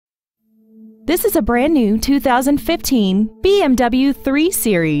This is a brand new 2015 BMW 3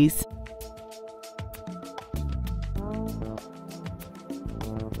 Series.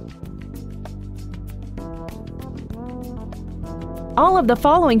 All of the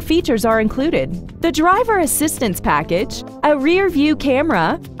following features are included: the driver assistance package, a rear view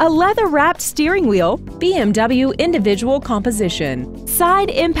camera, a leather-wrapped steering wheel, BMW individual composition, side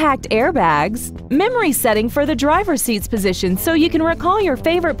impact airbags, memory setting for the driver's seat's position so you can recall your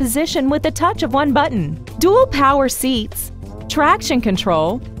favorite position with the touch of one button, dual power seats, traction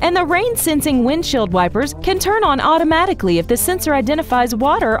control, and the rain-sensing windshield wipers can turn on automatically if the sensor identifies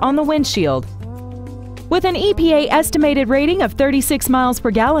water on the windshield. With an EPA estimated rating of 36 miles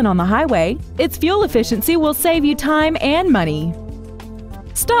per gallon on the highway, its fuel efficiency will save you time and money.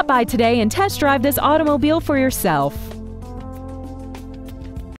 Stop by today and test drive this automobile for yourself.